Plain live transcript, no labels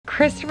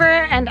Christopher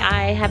and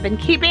I have been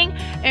keeping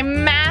a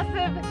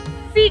massive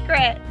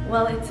secret.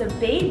 Well, it's a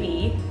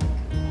baby,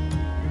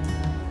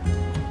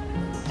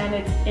 and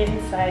it's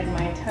inside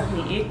my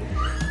tummy.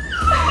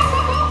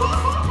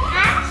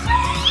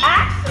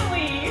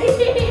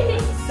 Actually,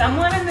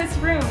 someone in this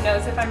room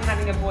knows if I'm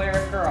having a boy or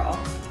a girl.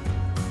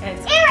 And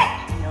it's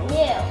Eric! Nope.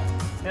 You.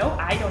 No,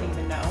 I don't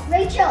even know.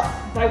 Rachel.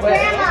 My what?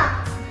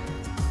 Grandma.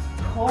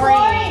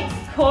 Corey.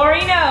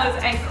 Corey knows,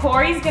 and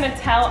Corey's gonna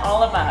tell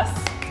all of us.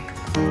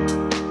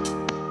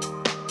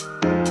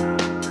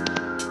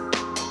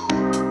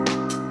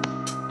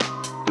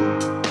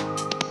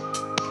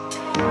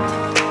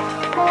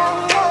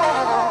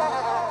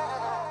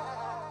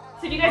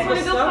 So do you guys want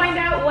to go find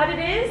out what it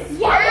is?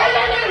 Yeah. Right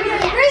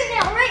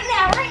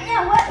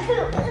now. What?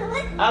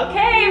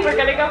 Okay, we're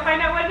gonna go find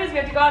out what it is. We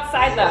have to go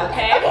outside though,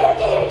 okay?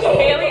 Okay.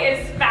 Haley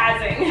is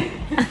spazzing.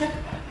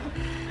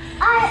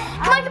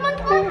 Come on,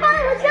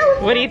 let's go.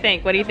 What do you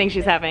think? What do you think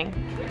she's having?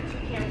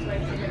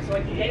 So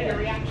I can get your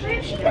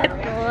reaction.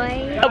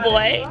 Boy. A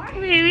boy?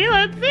 Maybe,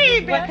 let's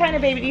see. What kind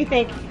of baby do you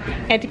think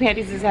Auntie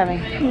Panties is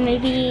having?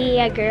 Maybe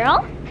a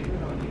girl?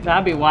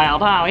 That'd be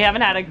wild, huh? We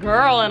haven't had a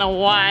girl in a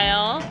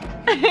while.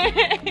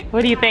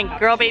 What do you think?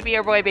 Girl baby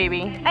or boy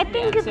baby? I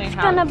think it's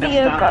gonna be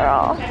a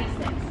girl.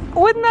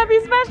 Wouldn't that be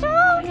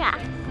special? Yeah.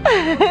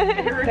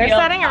 They're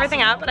setting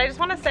everything up, but I just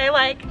want to say,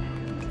 like,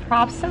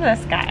 props to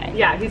this guy.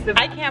 Yeah, he's the.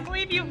 I can't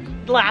believe you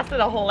lasted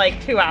a whole,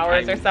 like, 2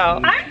 hours or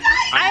so. I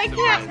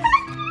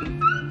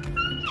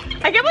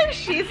can't believe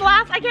she's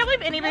last. I can't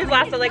believe anybody's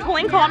lasted. Like,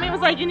 Colleen called me and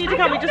was like, you need to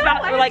come. We just found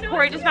out, or like,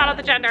 Corey just found out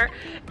the gender.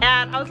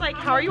 And I was like,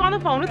 how are you on the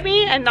phone with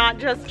me and not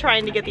just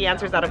trying to get the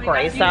answers out of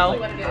Corey?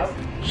 So,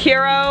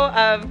 hero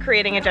of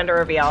creating a gender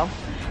reveal.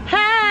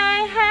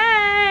 Hey,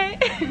 hey.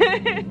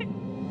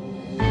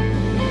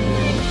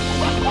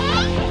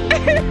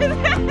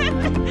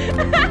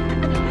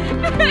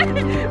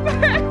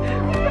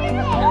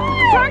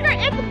 Parker,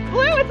 it's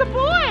blue, it's a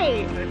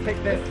boy.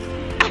 Take this.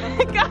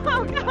 Go,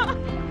 go.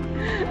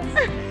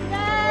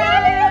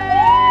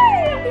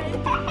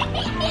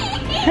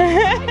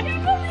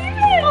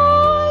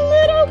 Oh,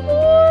 little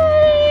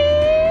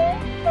boy.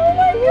 Oh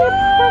my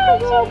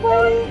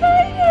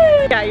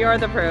gosh. Yeah, you're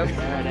the proof.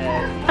 There it is.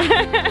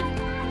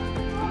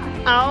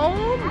 Oh.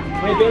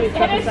 Wait, Bailey,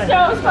 step It is inside.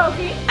 so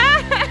smoky.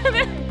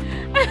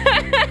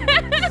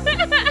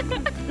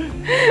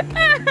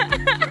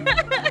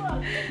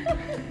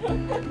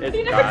 It's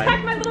You never fine.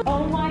 checked my little.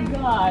 Oh my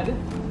god.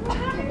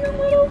 Your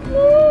little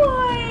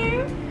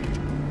boy.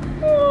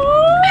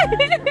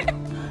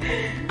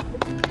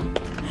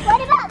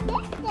 What about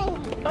this thing?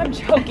 I'm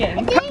joking.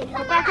 It didn't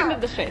come Back into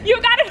out. the shade.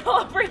 You got it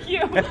all over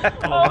you. Oh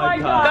my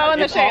god. Go in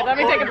the It's shade. all Let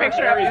me take a over.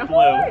 picture of Harry's you.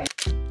 blue.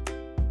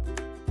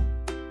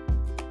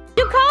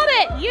 You called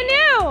it. You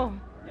knew.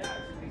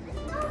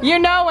 You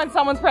know when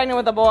someone's pregnant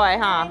with a boy, I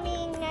huh?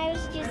 mean, I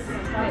was just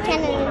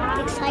kind of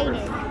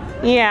excited.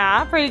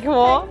 Yeah, pretty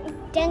cool.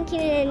 Duncan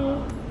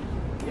and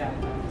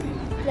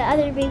the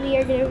other baby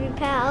are gonna be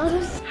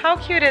pals. How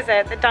cute is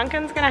it that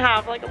Duncan's gonna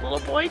have like a little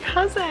boy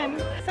cousin?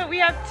 So we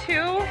have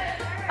two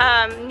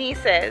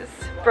nieces,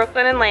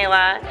 Brooklyn and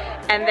Layla,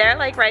 and they're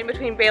like right in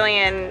between Bailey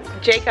and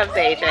Jacob's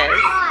ages.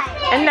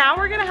 And now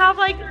we're gonna have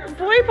like a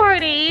boy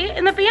party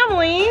in the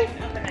family.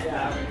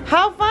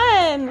 How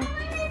fun!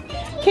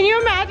 Can you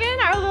imagine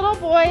our little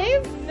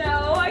boys?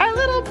 No, Our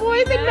little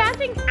boys in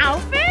matching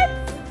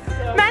outfits?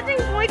 Matching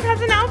boy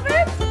cousin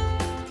outfits?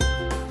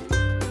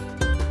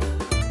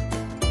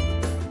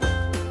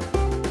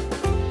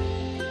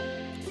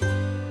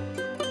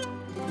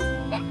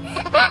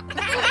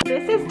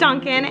 This is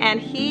Duncan and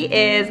he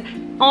is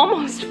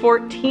almost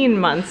 14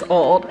 months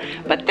old,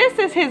 but this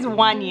is his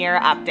 1 year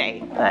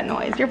update. That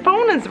noise, your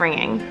phone is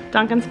ringing.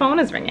 Duncan's phone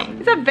is ringing.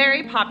 He's a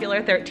very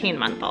popular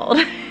 13-month-old.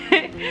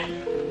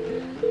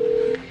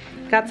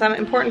 Got some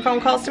important phone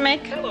calls to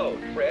make? Hello,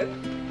 Fred.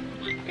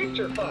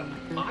 Picture fun.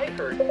 I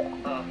heard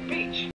beach.